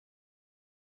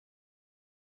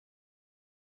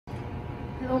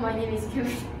Hello, my name is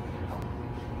Kevin.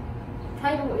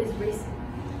 Title is racism.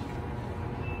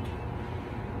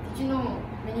 Did you know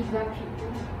many black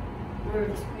people were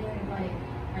discriminated by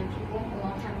white people a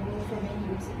long time ago for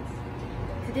many reasons?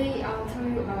 Today I'll tell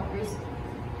you about racism.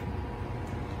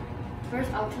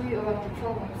 First, I'll tell you about the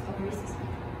problems of racism.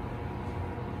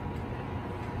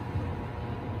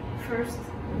 First,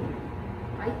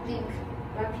 I think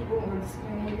black people were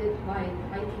discriminated by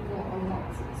white people a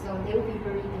lot, so they will be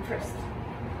very depressed.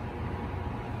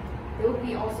 They will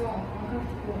be also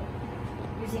uncomfortable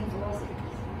using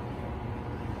philosophies.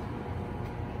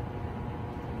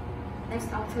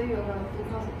 Next, I'll tell you about the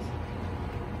causes.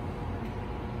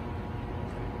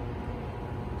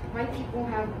 White people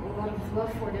have a lot of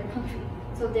love for their country,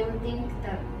 so they would think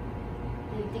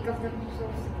of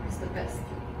themselves as the best.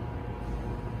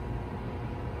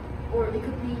 Or it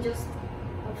could be just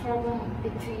a problem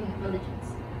between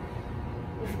religions.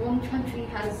 If one country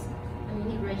has a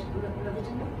unique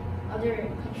religion, other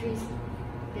countries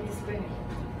get discriminated.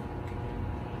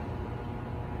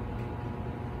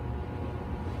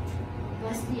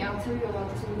 Lastly, I'll tell you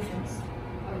about the solutions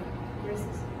of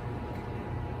racism.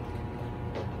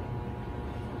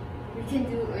 We can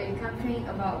do a campaign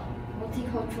about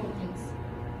multicultural things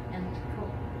and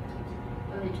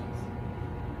religions.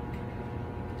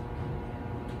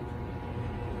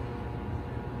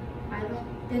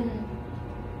 Then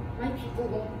white people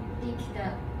won't think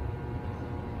that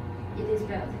it is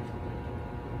bad.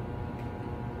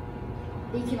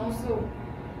 They can also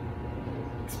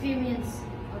experience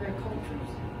other cultures.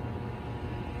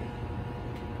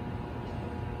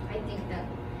 I think that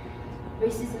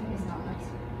racism is not nice.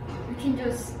 We can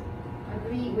just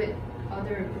agree with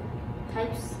other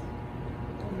types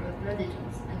of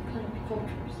religions and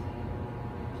cultures.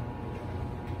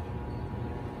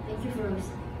 Thank you for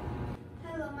listening.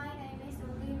 Hello, my name is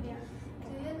Olivia.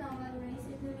 Do you know what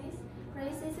racism is?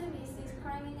 Racism is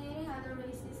discriminating other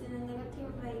races in a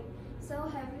negative way. So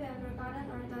have you ever gotten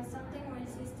or done something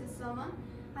racist to someone?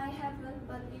 I haven't,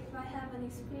 but if I have an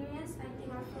experience, I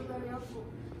think I feel very awful.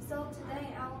 So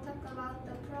today I will talk about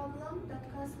the problem, the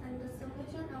cause, and the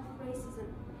solution of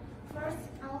racism. First,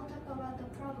 I will talk about the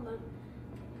problem.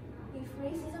 If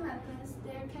racism happens,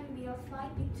 there can be a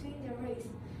fight between the race,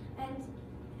 and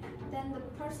then the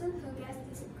person who gets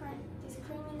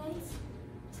discriminated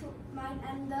might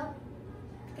end up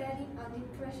getting a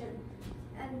depression,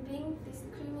 and being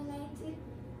discriminated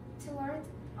toward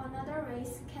another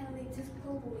race can lead to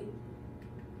school bullying.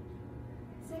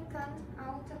 Second, I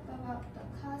will talk about the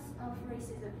cause of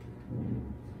racism.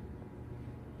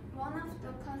 One of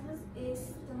the causes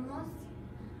is the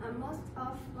most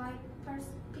of white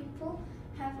people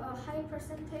have a high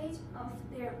percentage of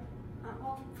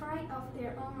pride of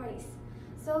their own race,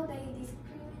 so they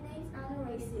discriminate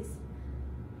other races.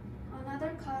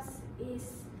 Another cause is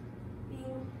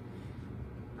being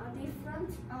different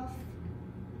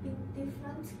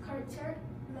culture,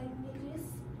 languages,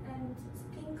 and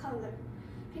skin color.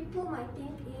 People might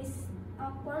think it's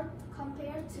awkward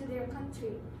compared to their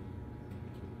country.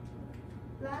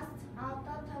 Last, I'll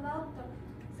talk about the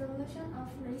solution of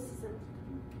racism.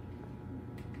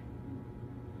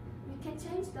 We can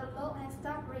change the law and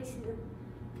stop racism.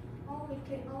 Or we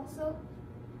can also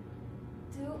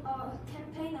do a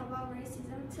campaign about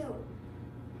racism too.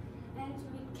 And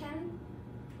we can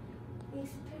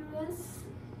experience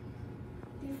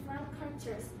different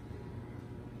cultures.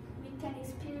 We can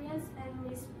experience and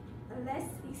less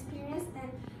experience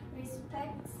and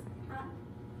respect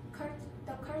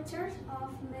the cultures of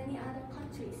many other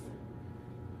countries.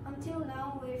 Until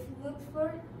now, we've looked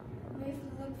for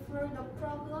the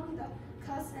problem, the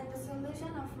cause, and the solution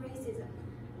of racism.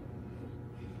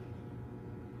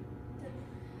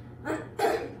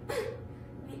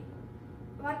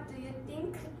 What do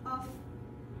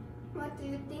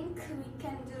you think we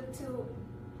can do to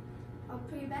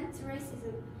prevent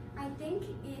racism? I think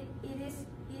it is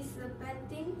a bad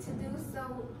thing to do, so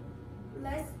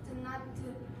let's not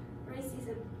do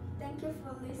racism. Thank you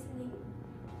for listening.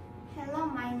 Hello,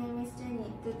 my name is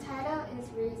Jenny. The title is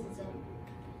Racism.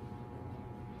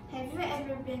 Have you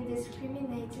ever been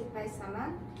discriminated by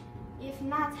someone? If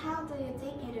not, how do you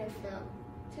think it will feel?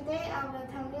 Today I will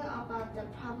tell you about the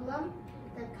problem,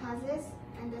 the causes,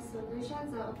 and the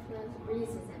solutions of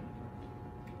racism.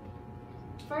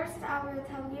 First, I will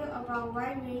tell you about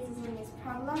why racism is a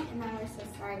problem in our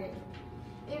society.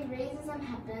 If racism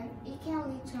happens, it can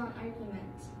lead to an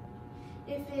argument.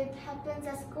 If it happens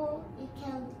at school, it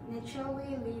can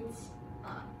naturally lead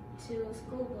to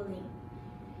school bullying.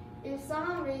 If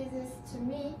someone raises to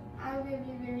me, I will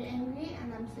be very angry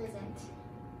and unpleasant.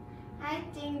 I I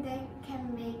think they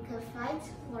can make a fight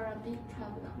or a big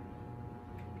problem.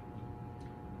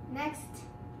 Next,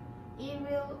 it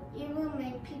will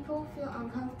make people feel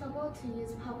uncomfortable to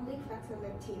use public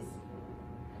facilities.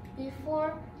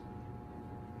 Before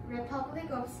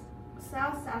Republic of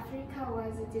South Africa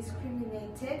was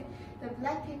discriminated, the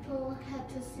black people had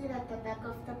to sit at the back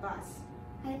of the bus.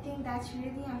 I think that's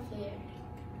really unfair.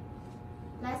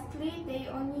 Lastly, they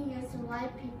only used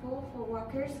white people for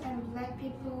workers and black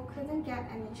people couldn't get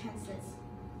any chances.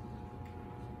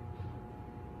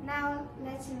 Now,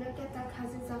 let's look at the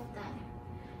causes of that.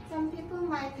 Some people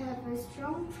might have a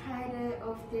strong pride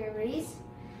of their race,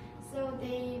 so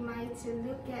they might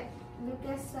look at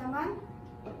someone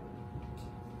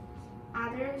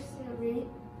others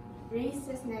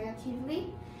races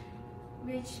negatively,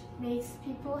 which makes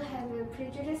people have a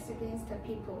prejudice against the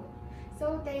people.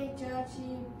 So they judge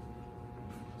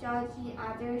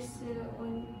others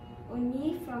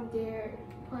only from their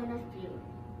point of view.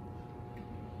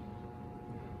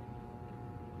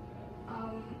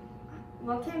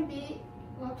 What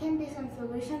can be some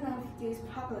solution of this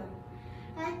problem?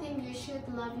 I think you should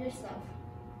love yourself.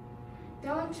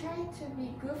 Don't try to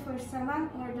be good for someone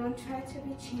or don't try to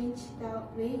be changed the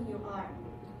way you are.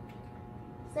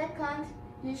 Second,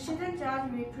 you shouldn't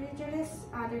judge or prejudice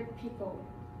other people.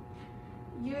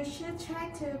 You should try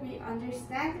to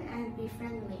understand and be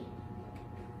friendly.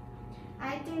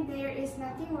 I think there is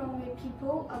nothing wrong with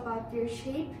people about their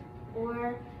shape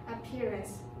or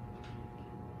appearance.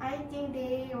 I think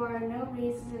I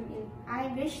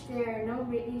wish there are no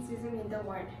racism in the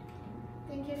world.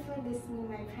 Thank you for listening to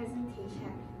my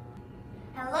presentation.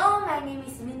 Hello, my name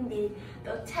is Mindy.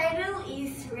 The title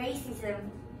is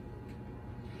Racism.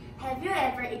 Have you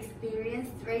ever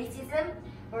experienced racism,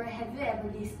 or have you ever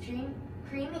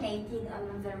discriminated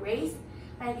another race?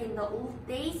 Like in the old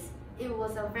days, it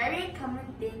was a very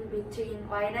common thing between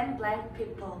white and black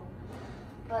people.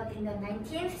 But in the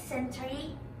 19th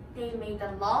century, they made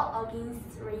a law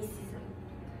against racism.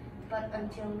 But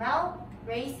until now,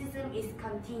 racism is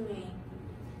continuing.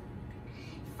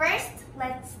 First,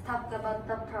 let's talk about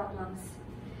the problems.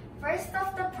 First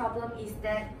of the problem is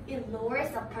that it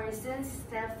lowers a person's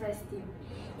self-esteem.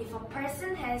 If a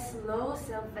person has low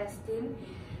self-esteem,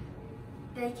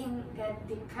 they can get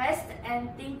depressed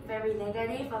and think very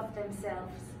negative of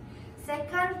themselves.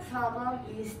 Second problem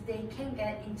is they can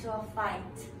get into a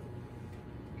fight.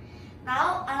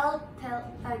 Now I'll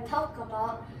talk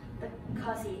about the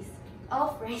causes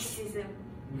of racism.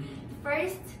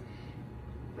 First,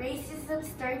 racism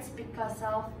starts because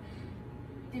of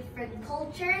different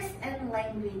cultures and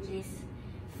languages.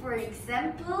 For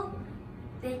example,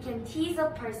 they can tease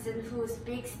a person who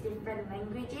speaks different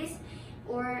languages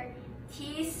or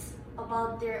tease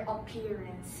about their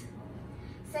appearance.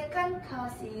 Second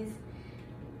cause is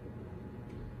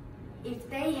if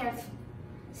they have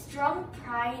strong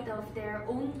pride of their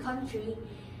own country,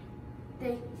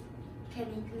 they can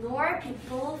ignore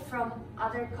people from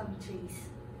other countries.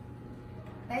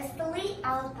 Lastly,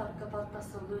 I'll talk about the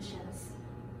solutions.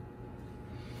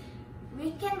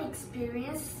 We can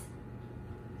experience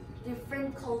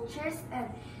different cultures and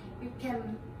we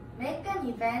can make an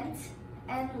event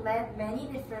and let many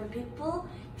different people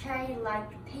try like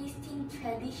tasting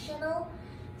traditional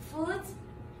foods,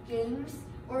 games,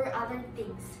 or other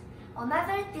things.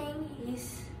 Another thing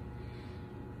is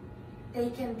they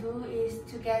can do is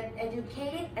to get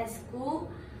educated at school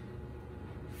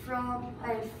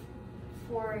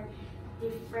for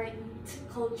different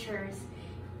cultures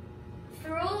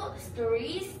through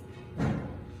stories,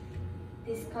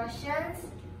 discussions,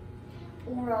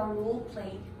 or a role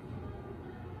play.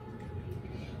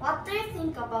 What do you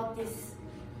think about this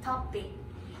topic?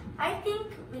 I think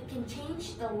we can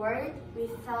change the world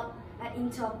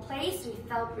into a place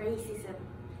without racism.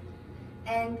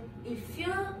 And if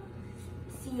you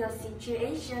see a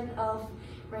situation of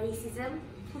racism,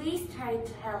 please try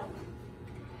to help.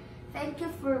 Thank you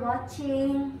for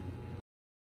watching.